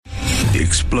The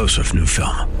explosive new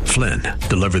film, Flynn,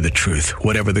 deliver the truth,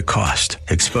 whatever the cost,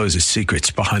 exposes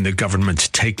secrets behind the government's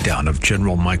takedown of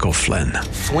General Michael Flynn.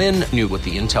 Flynn knew what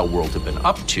the intel world had been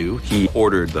up to. He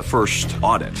ordered the first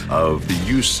audit of the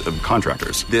use of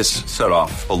contractors. This set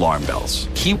off alarm bells.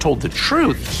 He told the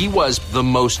truth. He was the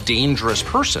most dangerous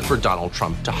person for Donald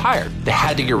Trump to hire. They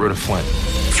had to get rid of Flynn.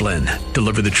 Flynn,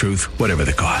 deliver the truth, whatever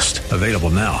the cost. Available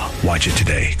now. Watch it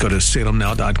today. Go to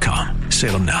salemnow.com.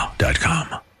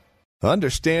 salemnow.com.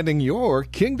 Understanding your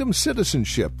kingdom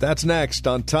citizenship. That's next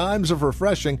on Times of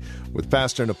Refreshing with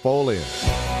Pastor Napoleon.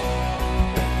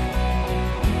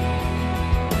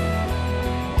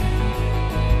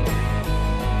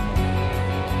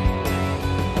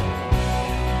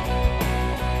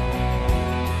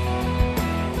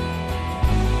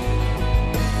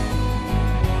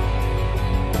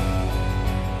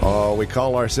 We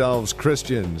call ourselves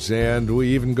Christians, and we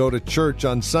even go to church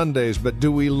on Sundays, but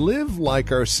do we live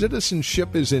like our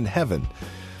citizenship is in heaven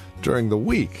during the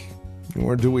week?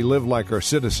 Or do we live like our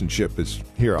citizenship is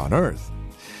here on earth?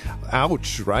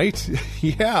 Ouch, right?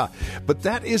 Yeah, but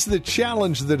that is the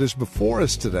challenge that is before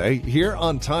us today here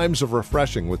on Times of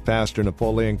Refreshing with Pastor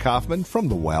Napoleon Kaufman from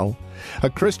The Well, a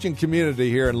Christian community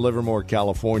here in Livermore,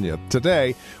 California.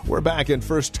 Today, we're back in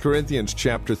 1 Corinthians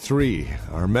chapter 3.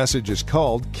 Our message is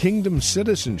called Kingdom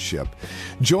Citizenship.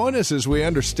 Join us as we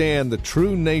understand the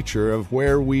true nature of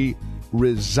where we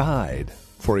reside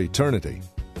for eternity.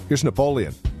 Here's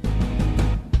Napoleon.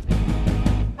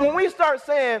 When we start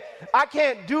saying, I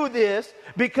can't do this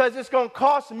because it's going to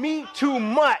cost me too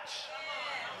much,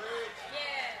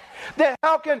 then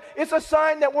it's a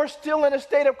sign that we're still in a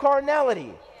state of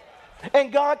carnality.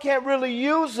 And God can't really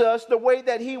use us the way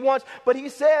that He wants. But He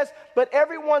says, but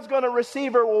everyone's going to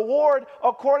receive a reward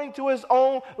according to his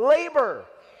own labor.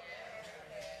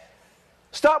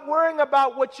 Stop worrying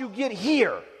about what you get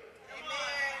here.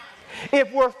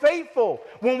 If we're faithful,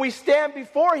 when we stand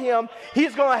before Him,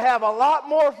 He's going to have a lot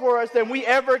more for us than we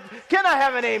ever... Can I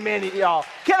have an amen, y'all?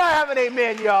 Can I have an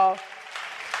amen, y'all?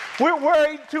 We're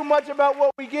worried too much about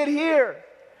what we get here.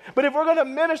 But if we're going to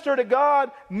minister to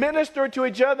God, minister to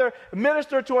each other,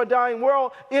 minister to a dying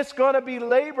world, it's going to be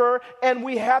labor, and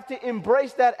we have to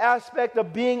embrace that aspect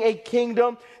of being a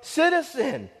kingdom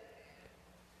citizen.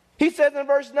 He says in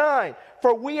verse 9,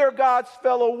 for we are God's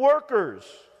fellow workers.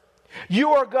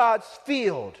 You are God's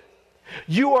field.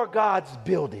 You are God's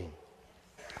building.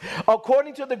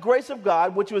 According to the grace of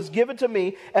God, which was given to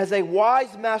me as a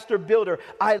wise master builder,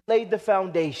 I laid the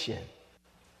foundation,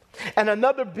 and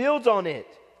another builds on it.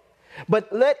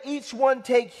 But let each one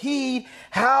take heed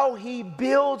how he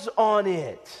builds on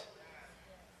it.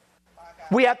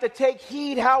 We have to take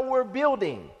heed how we're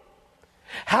building.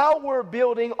 How we're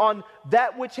building on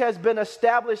that which has been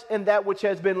established and that which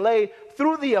has been laid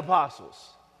through the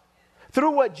apostles.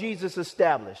 Through what Jesus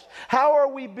established. How are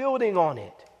we building on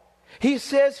it? He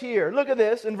says here, look at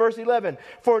this in verse 11.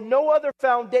 For no other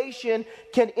foundation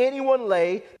can anyone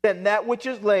lay than that which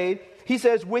is laid, he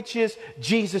says, which is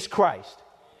Jesus Christ.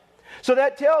 So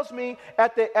that tells me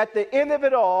at the end of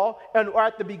it all, or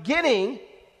at the beginning,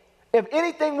 if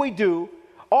anything we do,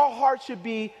 our heart should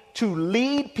be to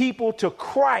lead people to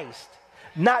Christ,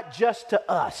 not just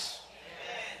to us.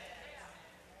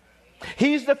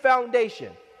 He's the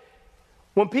foundation.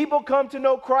 When people come to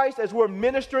know Christ as we're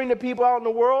ministering to people out in the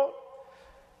world,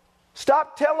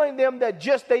 stop telling them that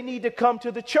just they need to come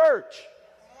to the church.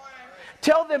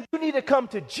 Tell them you need to come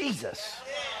to Jesus.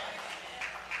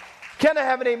 Can I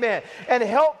have an amen? And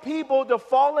help people to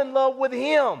fall in love with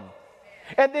Him.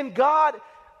 And then God,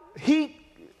 He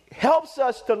helps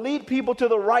us to lead people to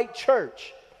the right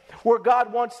church where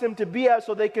God wants them to be at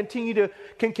so they can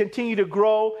continue to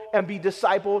grow and be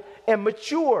discipled and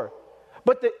mature.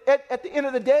 But at the end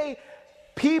of the day,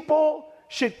 people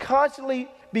should constantly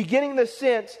be getting the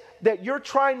sense that you're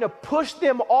trying to push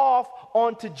them off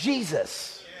onto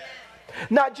Jesus,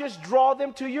 not just draw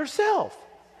them to yourself.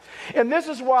 And this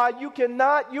is why you and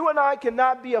I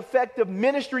cannot be effective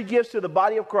ministry gifts to the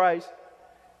body of Christ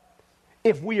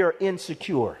if we are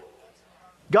insecure.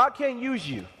 God can't use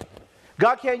you.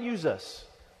 God can't use us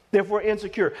if we're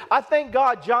insecure. I thank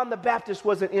God John the Baptist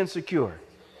wasn't insecure.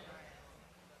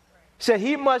 He said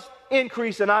he must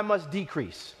increase and I must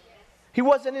decrease. He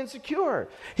wasn't insecure.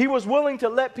 He was willing to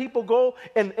let people go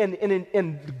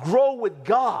and grow with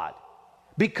God.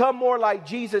 Become more like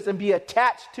Jesus and be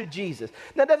attached to Jesus.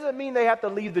 That doesn't mean they have to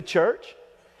leave the church.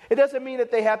 It doesn't mean that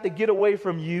they have to get away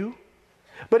from you.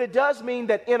 But it does mean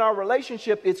that in our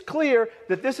relationship, it's clear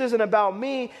that this isn't about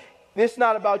me. It's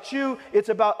not about you. It's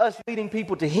about us leading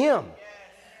people to Him.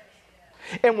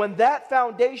 And when that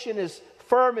foundation is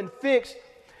firm and fixed,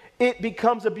 it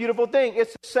becomes a beautiful thing.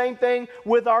 It's the same thing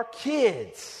with our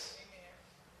kids.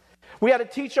 We got to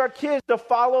teach our kids to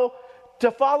follow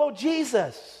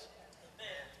Jesus.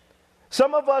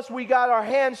 Some of us, we got our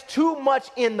hands too much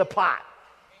in the pot.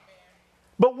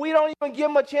 But we don't even give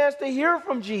them a chance to hear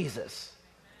from Jesus.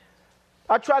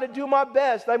 I try to do my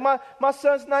best. Like my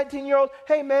son's 19-year-old.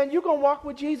 Hey, man, you're going to walk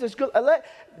with Jesus. I'm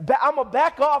going to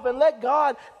back off and let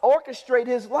God orchestrate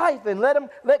his life and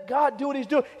let God do what he's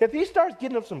doing. If he starts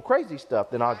getting up some crazy stuff,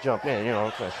 then I'll jump in.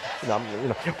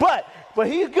 But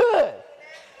he's good.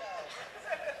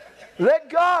 Let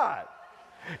God.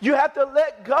 You have to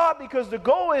let God, because the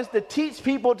goal is to teach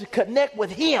people to connect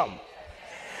with him.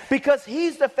 Because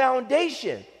he's the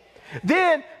foundation.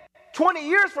 Then 20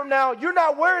 years from now, you're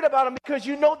not worried about him because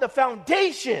you know the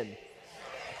foundation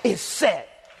is set.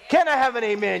 Can I have an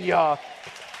amen, y'all?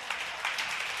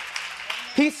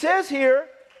 He says here,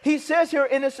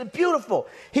 and it's beautiful.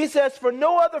 He says, for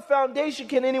no other foundation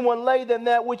can anyone lay than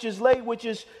that which is laid, which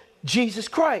is Jesus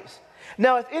Christ.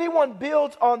 Now, if anyone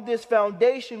builds on this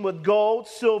foundation with gold,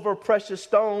 silver, precious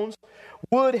stones,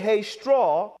 wood, hay,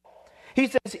 straw, he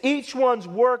says each one's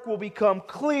work will become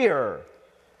clear,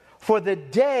 for the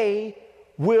day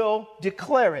will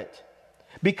declare it,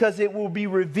 because it will be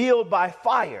revealed by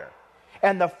fire,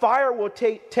 and the fire will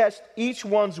test each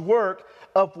one's work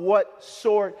of what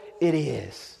sort it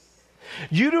is.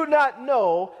 You do not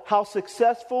know how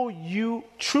successful you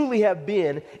truly have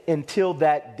been until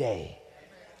that day.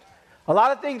 A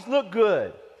lot of things look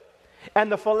good,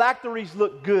 and the phylacteries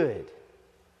look good,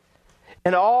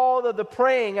 and all of the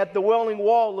praying at the Wailing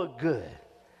Wall looked good.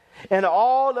 And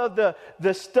all of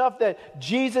the stuff that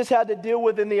Jesus had to deal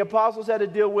with and the apostles had to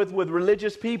deal with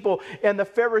religious people and the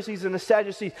Pharisees and the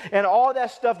Sadducees, and all that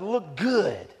stuff looked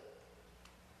good.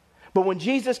 But when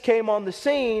Jesus came on the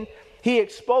scene, he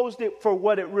exposed it for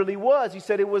what it really was. He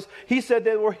said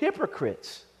they were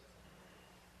hypocrites.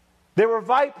 They were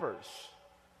vipers.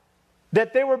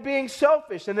 That they were being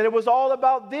selfish, and that it was all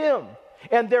about them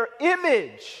and their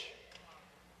image.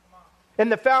 And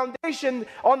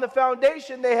on the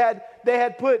foundation they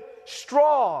had put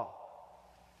straw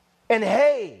and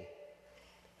hay.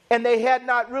 And they had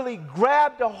not really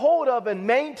grabbed a hold of and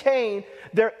maintained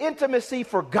their intimacy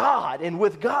for God and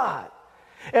with God.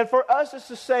 And for us, it's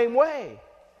the same way.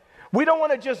 We don't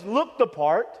want to just look the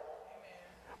part.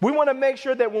 We want to make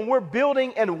sure that when we're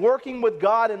building and working with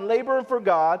God and laboring for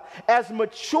God as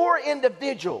mature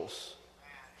individuals,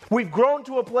 we've grown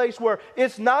to a place where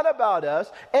it's not about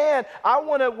us, and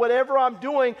whatever I'm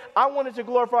doing, I want it to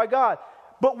glorify God.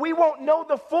 But we won't know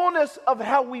the fullness of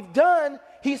how we've done,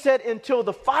 he said, until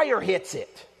the fire hits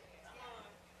it.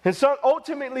 And so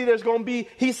ultimately there's going to be,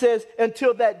 he says,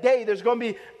 until that day, there's going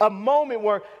to be a moment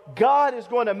where God is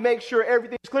going to make sure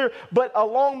everything's clear. But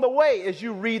along the way, as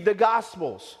you read the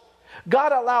Gospels,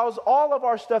 God allows all of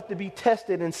our stuff to be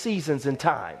tested in seasons and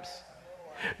times.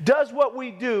 Does what we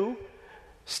do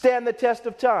stand the test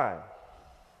of time?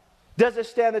 Does it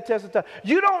stand the test of time?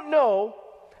 You don't know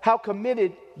how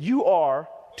committed you are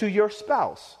to your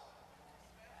spouse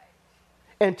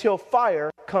until fire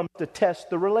comes to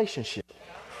test the relationship.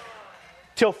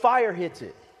 Till fire hits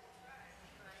it.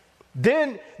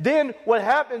 Then what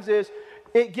happens is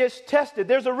it gets tested.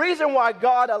 There's a reason why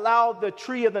God allowed the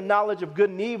tree of the knowledge of good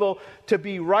and evil to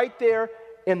be right there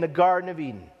in the Garden of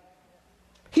Eden.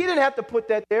 He didn't have to put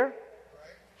that there.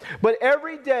 But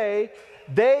every day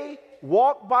they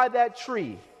walked by that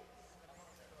tree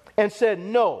and said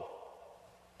no.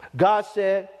 God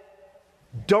said,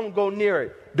 don't go near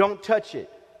it. Don't touch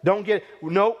it. Don't get it.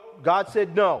 Nope. God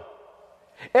said no.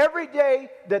 Every day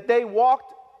that they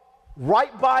walked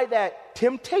right by that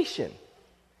temptation,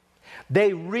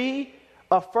 they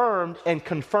reaffirmed and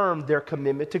confirmed their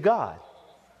commitment to God.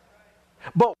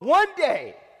 But one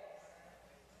day,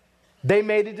 they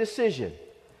made a decision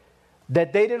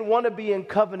that they didn't want to be in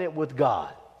covenant with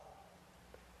God.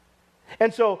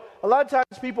 And so a lot of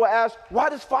times people ask, why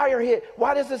does fire hit?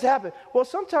 Why does this happen? Well,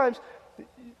 sometimes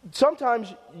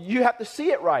you have to see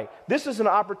it right. This is an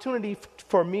opportunity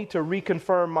for me to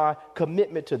reconfirm my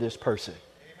commitment to this person.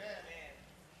 Amen.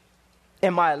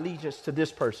 And my allegiance to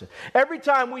this person. Every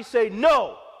time we say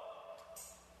no.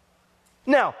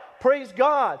 Now, praise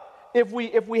God, if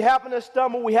we happen to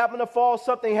stumble, we happen to fall,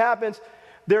 something happens,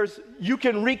 you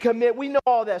can recommit. We know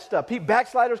all that stuff.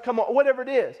 Backsliders come on, whatever it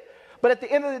is. But at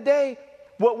the end of the day,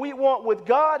 what we want with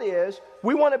God is,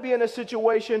 we want to be in a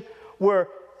situation where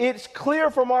it's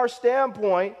clear from our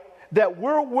standpoint that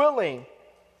we're willing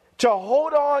to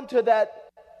hold on to that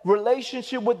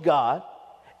relationship with God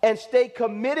and stay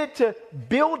committed to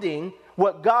building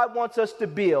what God wants us to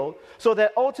build, so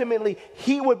that ultimately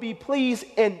He would be pleased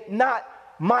and not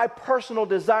my personal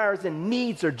desires and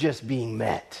needs are just being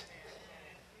met,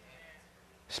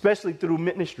 especially through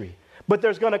ministry. But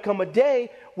there's going to come a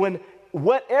day when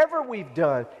whatever we've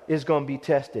done is going to be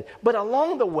tested. But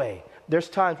along the way, there's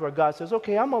times where God says,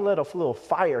 okay, I'm going to let a little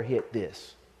fire hit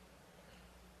this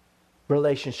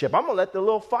relationship. I'm going to let the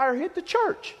little fire hit the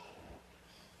church.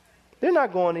 They're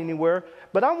not going anywhere,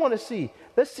 but I want to see.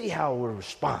 Let's see how we'll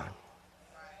respond.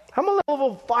 I'm going to let a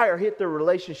little fire hit the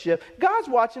relationship. God's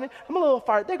watching it. I'm a little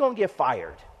fire. They're going to get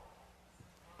fired.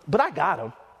 But I got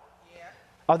them. Yeah.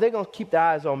 Are they going to keep their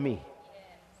eyes on me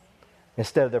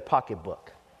instead of their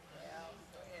pocketbook?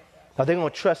 Are they going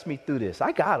to trust me through this?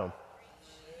 I got them.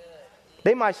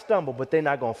 They might stumble, but they're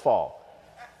not going to fall.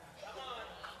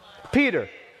 Peter,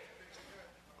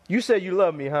 you said you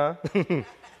love me, huh?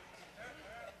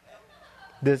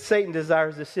 Satan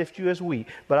desires to sift you as wheat,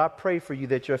 but I pray for you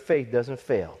that your faith doesn't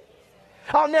fail.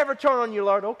 I'll never turn on you,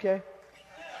 Lord. Okay.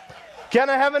 Can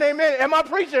I have an amen? Am I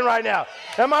preaching right now?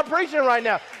 Am I preaching right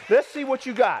now? Let's see what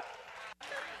you got.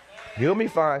 You'll be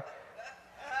fine.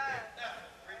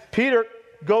 Peter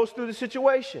goes through the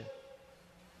situation.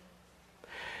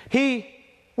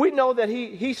 We know that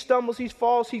he stumbles, he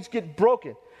falls, he gets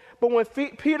broken. But when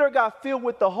Peter got filled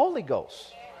with the Holy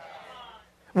Ghost,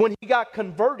 when he got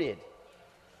converted,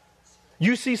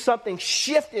 you see something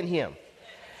shift in him.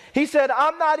 He said,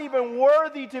 I'm not even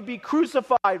worthy to be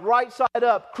crucified right side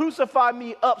up. Crucify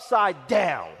me upside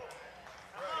down.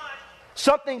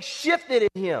 Something shifted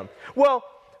in him. Well,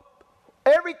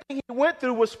 everything he went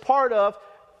through was part of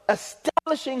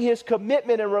establishing his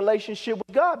commitment and relationship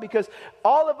with God, because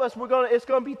all of us, it's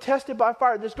going to be tested by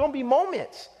fire. There's going to be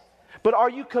moments. But are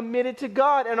you committed to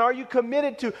God? And are you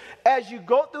committed to, as you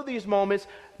go through these moments,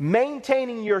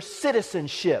 maintaining your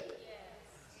citizenship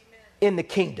in the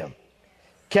kingdom?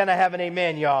 Can I have an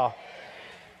amen, y'all?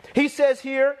 He says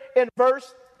here in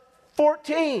verse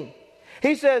 14,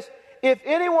 he says, if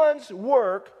anyone's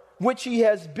work which he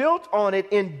has built on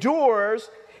it endures,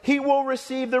 he will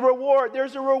receive the reward.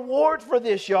 There's a reward for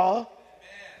this, y'all.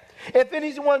 If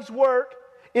anyone's work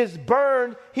is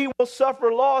burned, he will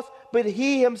suffer loss, but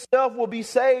he himself will be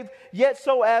saved, yet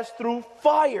so as through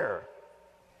fire.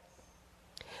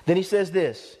 Then he says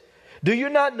this, do you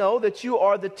not know that you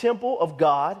are the temple of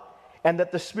God and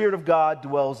that the Spirit of God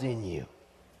dwells in you?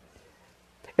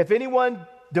 If anyone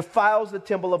defiles the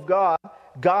temple of God,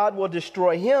 God will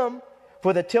destroy him,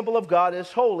 for the temple of God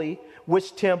is holy,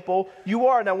 which temple you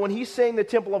are. Now, when he's saying the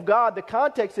temple of God, the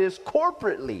context is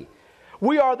corporately.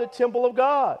 We are the temple of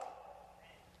God.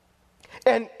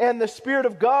 And the Spirit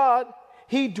of God,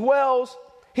 He dwells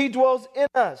in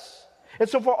us. And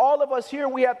so for all of us here,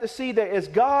 we have to see that as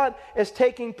God is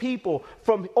taking people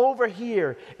from over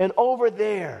here and over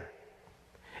there,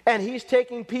 and He's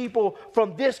taking people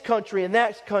from this country and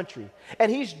that country,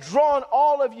 and He's drawn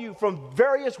all of you from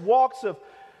various walks of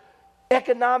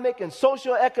economic and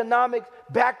socioeconomic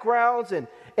backgrounds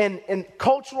and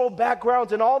cultural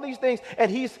backgrounds and all these things, and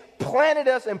He's planted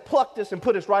us and plucked us and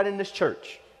put us right in this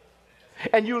church.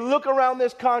 And you look around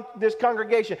this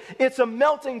congregation, it's a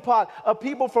melting pot of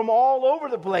people from all over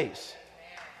the place.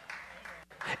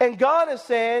 And God is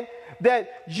saying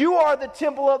that you are the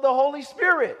temple of the Holy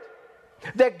Spirit.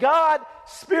 That God,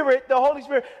 Spirit, the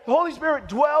Holy Spirit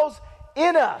dwells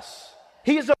in us.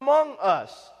 He's among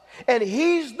us. And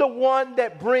He's the one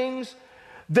that brings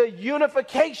the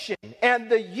unification and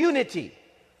the unity.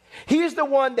 He's the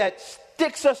one that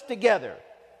sticks us together.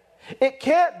 It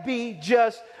can't be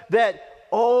just that,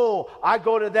 oh, I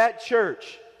go to that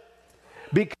church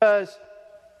because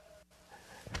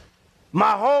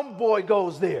my homeboy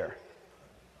goes there.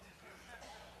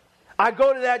 I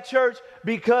go to that church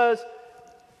because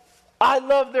I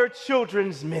love their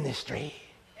children's ministry.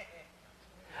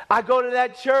 I go to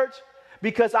that church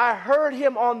because I heard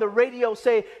him on the radio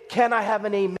say, "Can I have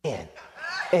an amen?"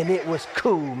 And it was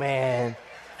cool, man.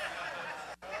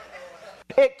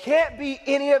 It can't be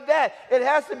any of that. It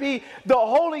has to be the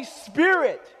Holy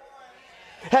Spirit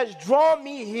has drawn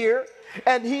me here,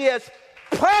 and He has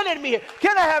planted me here.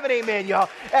 Can I have an amen, y'all?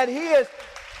 And He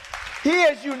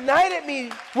has united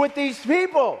me with these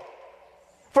people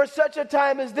for such a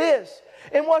time as this.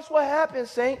 And watch what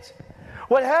happens, saints.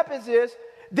 What happens is,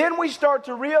 then we start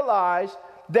to realize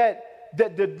that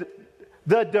the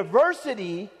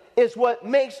diversity is what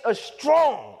makes us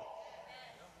strong.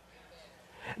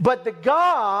 But the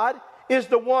God is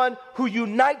the one who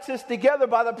unites us together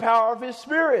by the power of His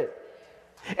Spirit.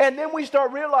 And then we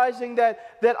start realizing that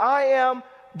I am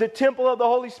the temple of the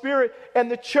Holy Spirit,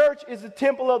 and the church is the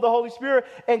temple of the Holy Spirit,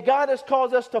 and God has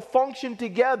caused us to function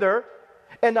together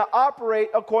and to operate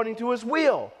according to His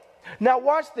will. Now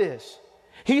watch this.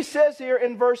 He says here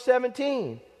in verse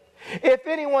 17, if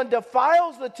anyone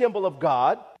defiles the temple of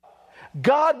God,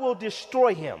 God will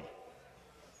destroy him.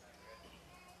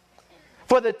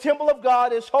 For the temple of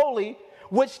God is holy,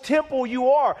 which temple you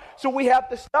are. So we have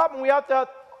to stop, and we have to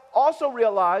also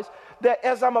realize that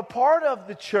as I'm a part of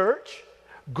the church,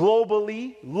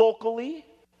 globally, locally,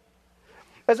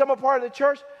 as I'm a part of the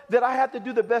church, that I have to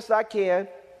do the best I can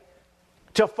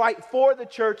to fight for the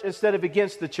church instead of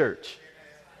against the church.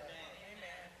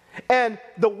 And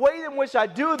the way in which I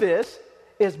do this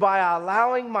is by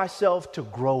allowing myself to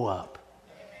grow up.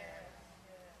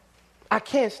 I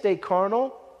can't stay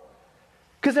carnal,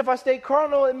 because if I stay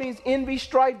carnal, it means envy,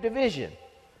 strife, division.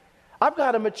 I've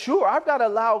got to mature. I've got to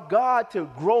allow God to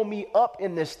grow me up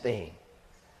in this thing.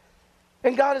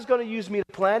 And God is going to use me to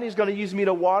plant. He's going to use me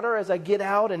to water as I get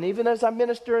out and even as I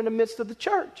minister in the midst of the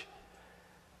church.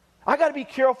 I got to be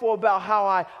careful about how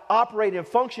I operate and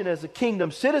function as a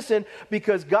kingdom citizen,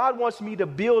 because God wants me to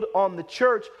build on the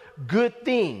church good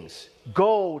things,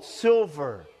 gold,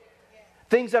 silver,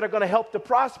 things that are going to help to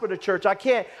prosper the church. I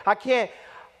can't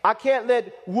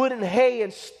let wood and hay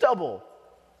and stubble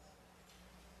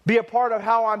be a part of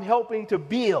how I'm helping to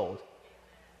build.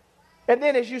 And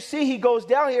then as you see, he goes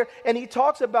down here and he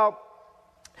talks about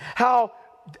how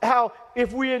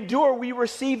if we endure, we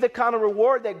receive the kind of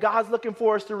reward that God's looking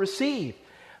for us to receive.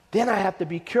 Then I have to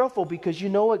be careful, because you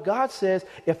know what God says,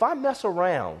 if I mess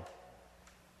around,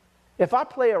 if I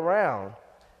play around,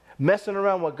 messing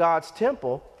around with God's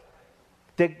temple,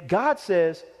 that God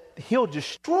says he'll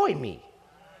destroy me.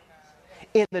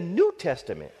 In the New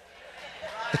Testament.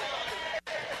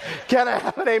 Can I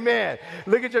have an amen?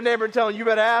 Look at your neighbor and tell him, you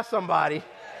better ask somebody.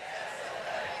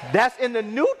 That's in the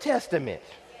New Testament.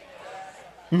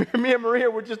 Me and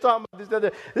Maria were just talking about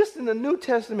this. This is in the New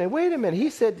Testament. Wait a minute. He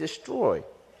said destroy.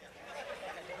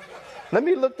 Let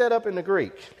me look that up in the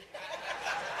Greek.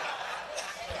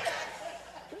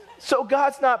 So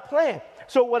God's not playing.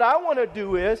 So what I want to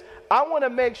do is, I want to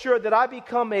make sure that I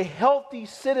become a healthy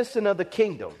citizen of the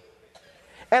kingdom.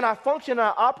 And I function and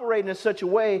I operate in such a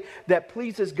way that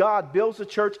pleases God, builds the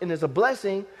church, and is a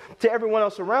blessing to everyone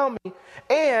else around me.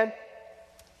 And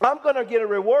I'm going to get a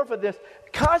reward for this.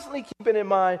 Constantly keeping in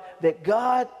mind that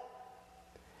God,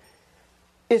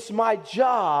 it's my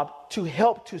job to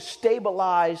help to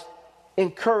stabilize,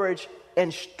 encourage,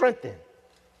 and strengthen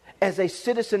as a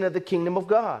citizen of the kingdom of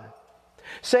God.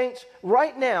 Saints,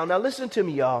 right now listen to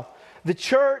me, y'all. The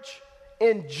church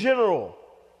in general,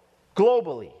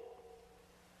 globally,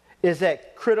 is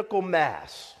at critical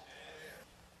mass.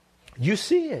 You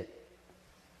see it.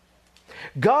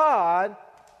 God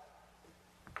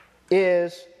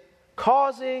is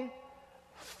causing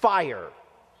fire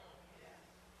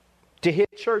to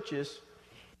hit churches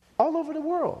all over the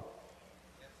world.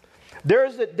 There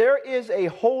is a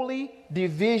holy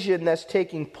division that's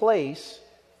taking place,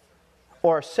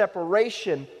 or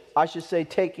separation, I should say,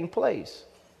 taking place.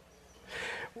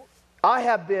 I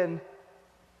have been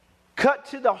cut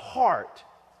to the heart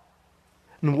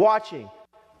and watching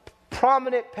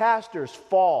prominent pastors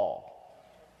fall,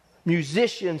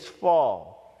 musicians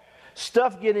fall,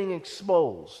 stuff getting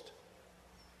exposed,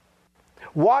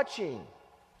 watching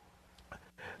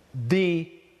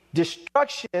the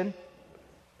destruction,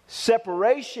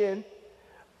 separation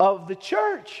of the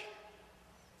church.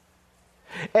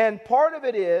 And part of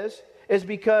it is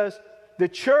because the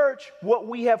church, what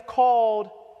we have called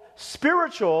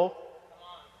spiritual,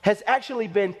 has actually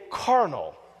been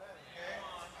carnal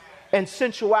and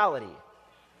sensuality.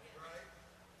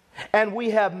 And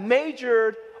we have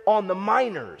majored on the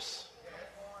minors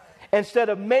instead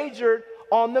of majored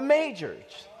on the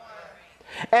majors.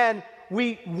 And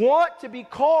we want to be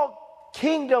called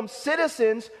kingdom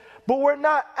citizens, but we're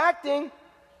not acting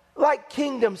like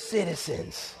kingdom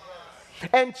citizens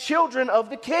and children of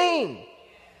the King.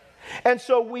 And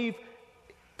so we've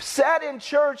sat in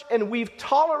church and we've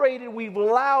tolerated, we've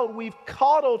allowed, we've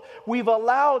coddled, we've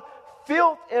allowed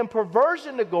filth and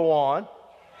perversion to go on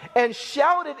and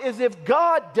shouted as if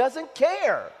God doesn't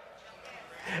care.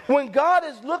 When God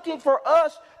is looking for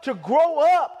us to grow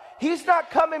up, He's not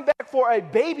coming back for a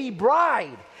baby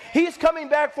bride. He's coming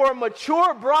back for a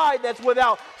mature bride that's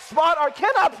without spot or...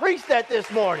 Can I preach that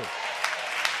this morning?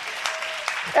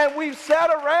 And we've sat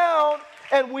around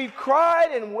and we've cried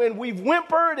and we've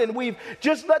whimpered and we've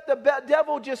just let the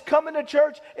devil just come into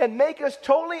church and make us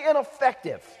totally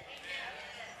ineffective.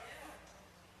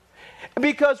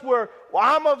 Because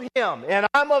I'm of him, and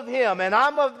I'm of him, and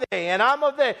I'm of they, and I'm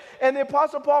of they. And the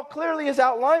Apostle Paul clearly has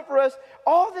outlined for us,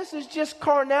 all this is just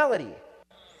carnality.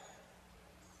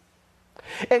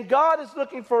 And God is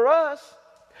looking for us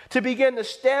to begin to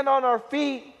stand on our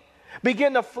feet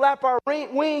begin to flap our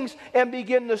wings, and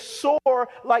begin to soar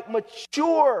like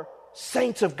mature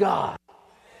saints of God.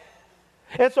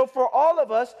 And so for all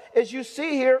of us, as you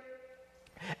see here,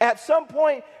 at some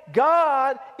point,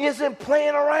 God isn't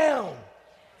playing around. Amen.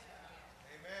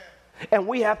 And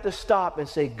we have to stop and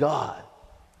say, God,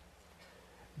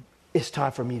 it's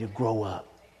time for me to grow up.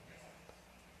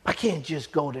 I can't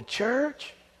just go to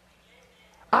church.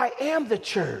 I am the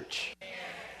church.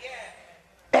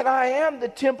 And I am the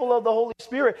temple of the Holy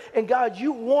Spirit. And God,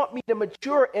 you want me to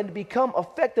mature and to become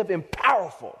effective and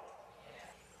powerful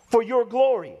for your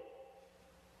glory.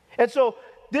 And so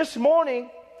this morning,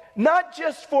 not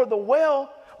just for the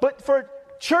well, but for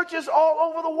churches all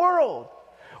over the world,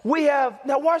 we have,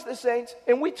 now watch this, saints,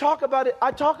 and we talk about it,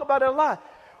 I talk about it a lot.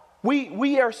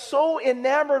 We are so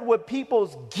enamored with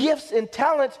people's gifts and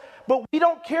talents, but we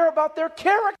don't care about their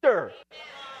character.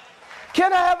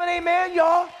 Can I have an amen,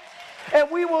 y'all? And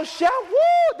we will shout,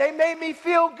 woo, they made me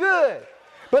feel good.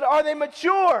 But are they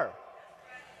mature?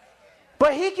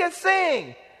 But he can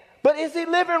sing, but is he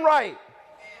living right?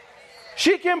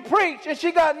 She can preach and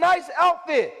she got a nice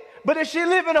outfit, but is she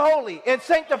living holy and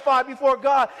sanctified before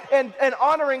God and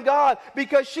honoring God?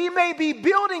 Because she may be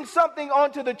building something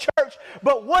onto the church,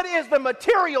 but what is the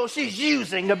material she's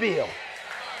using to build?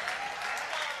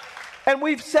 And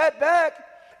we've sat back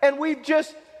and we've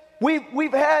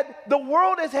had, the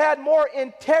world has had more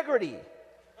integrity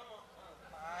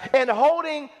and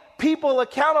holding people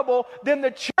accountable than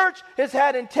the church has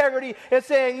had integrity and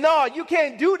saying, no, you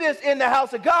can't do this in the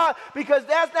house of God because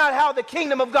that's not how the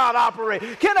kingdom of God operates.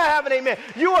 Can I have an amen?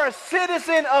 You are a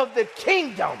citizen of the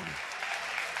kingdom.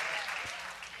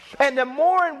 And the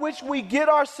more in which we get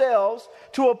ourselves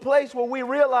to a place where we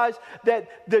realize that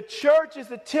the church is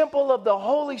the temple of the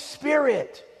Holy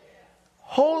Spirit,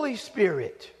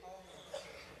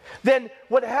 then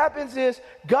what happens is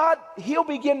God, he'll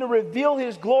begin to reveal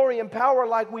his glory and power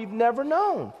like we've never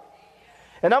known.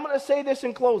 And I'm going to say this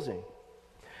in closing.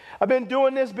 I've been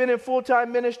doing this, been in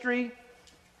full-time ministry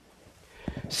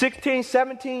 16,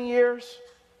 17 years.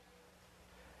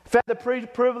 I've had the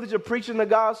privilege of preaching the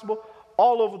gospel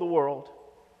all over the world.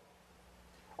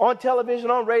 On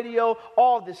television, on radio,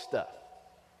 all this stuff.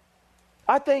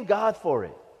 I thank God for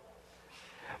it.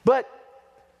 But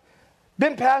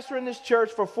been pastoring this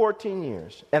church for 14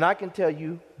 years, and I can tell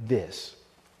you this.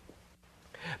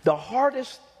 The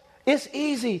hardest, it's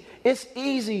easy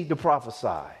to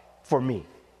prophesy for me.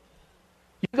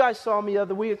 You guys saw me the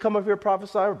other week come up here and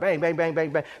prophesy, bang, bang, bang, bang,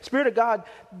 bang. Spirit of God,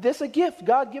 this is a gift.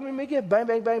 God giving me a gift, bang,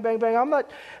 bang, bang, bang, bang. I'm not,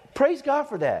 praise God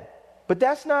for that. But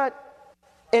that's not,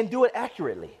 and do it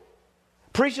accurately.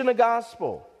 Preaching the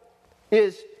gospel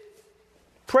is,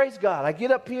 praise God. I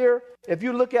get up here, if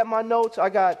you look at my notes, I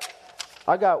got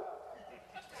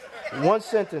one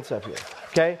sentence up here,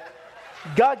 okay?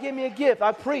 God gave me a gift.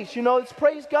 I preach. It's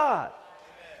praise God.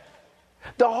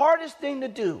 The hardest thing to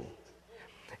do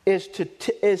is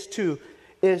to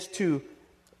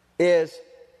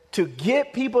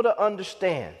get people to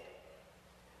understand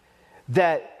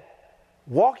that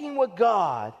walking with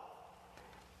God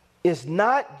is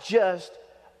not just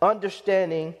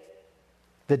understanding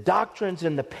the doctrines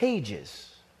in the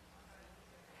pages.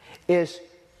 Is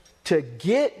to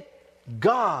get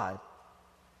God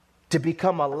to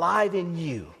become alive in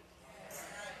you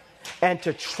and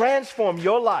to transform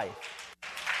your life.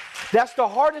 That's the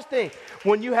hardest thing.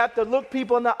 When you have to look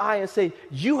people in the eye and say,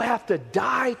 you have to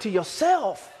die to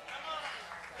yourself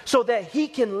so that he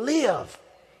can live.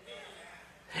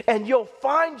 And you'll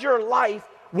find your life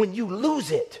when you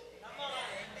lose it.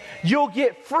 You'll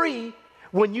get free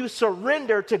when you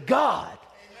surrender to God.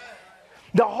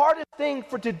 The hardest thing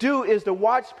to do is to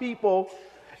watch people,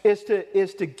 is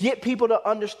to get people to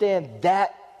understand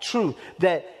that truth,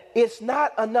 that it's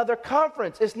not another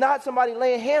conference. It's not somebody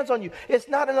laying hands on you. It's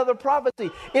not another prophecy.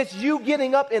 It's you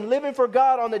getting up and living for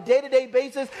God on a day-to-day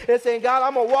basis and saying, God,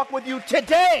 I'm going to walk with you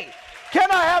today. Can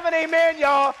I have an amen,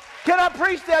 y'all? Can I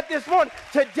preach that this morning?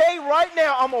 Today, right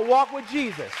now, I'm going to walk with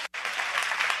Jesus.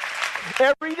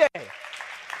 Every day.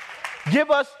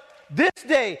 Give us this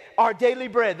day our daily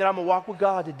bread, that I'm going to walk with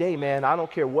God today, man. I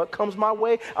don't care what comes my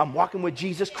way. I'm walking with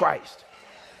Jesus Christ.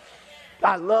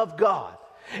 I love God.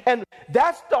 And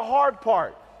that's the hard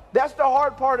part. That's the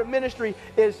hard part of ministry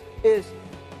is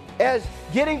as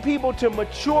getting people to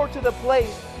mature to the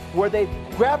place where they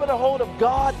grab a hold of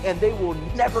God and they will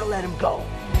never let him go.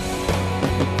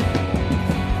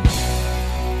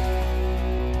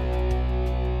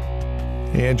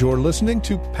 And you're listening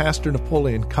to Pastor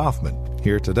Napoleon Kaufman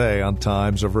here today on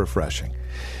Times of Refreshing.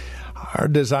 Our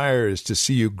desire is to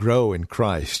see you grow in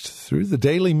Christ through the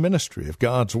daily ministry of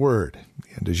God's Word.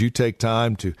 And as you take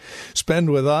time to spend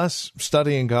with us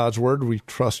studying God's Word, we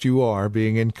trust you are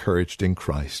being encouraged in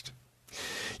Christ.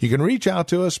 You can reach out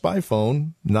to us by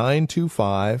phone,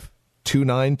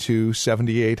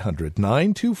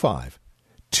 925-292-7800,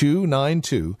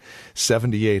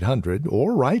 925-292-7800,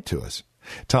 or write to us.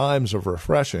 Times of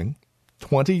Refreshing,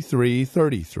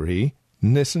 2333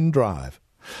 Nissen Drive,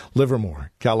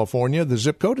 Livermore, California. The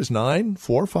zip code is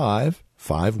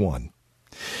 94551.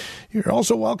 You're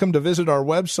also welcome to visit our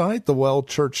website,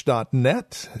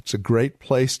 thewellchurch.net. It's a great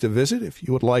place to visit if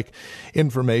you would like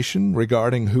information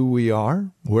regarding who we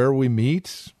are, where we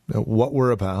meet, what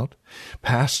we're about.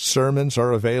 Past sermons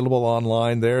are available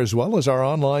online there, as well as our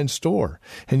online store.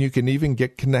 And you can even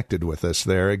get connected with us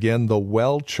there. Again,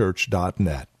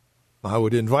 thewellchurch.net. I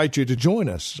would invite you to join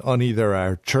us on either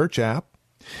our church app,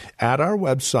 at our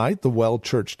website,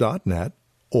 thewellchurch.net,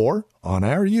 or on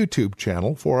our YouTube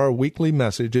channel for our weekly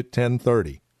message at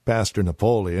 10:30. Pastor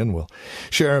Napoleon will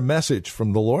share a message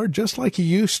from the Lord just like he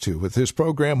used to with his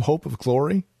program Hope of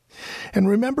Glory. And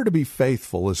remember to be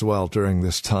faithful as well during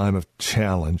this time of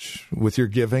challenge with your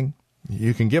giving.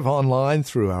 You can give online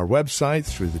through our website,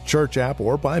 through the church app,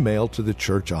 or by mail to the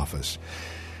church office.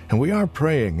 And we are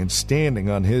praying and standing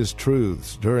on his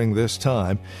truths during this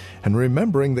time and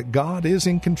remembering that God is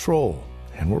in control,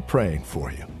 and we're praying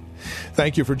for you.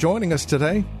 Thank you for joining us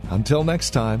today. Until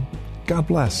next time, God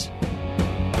bless.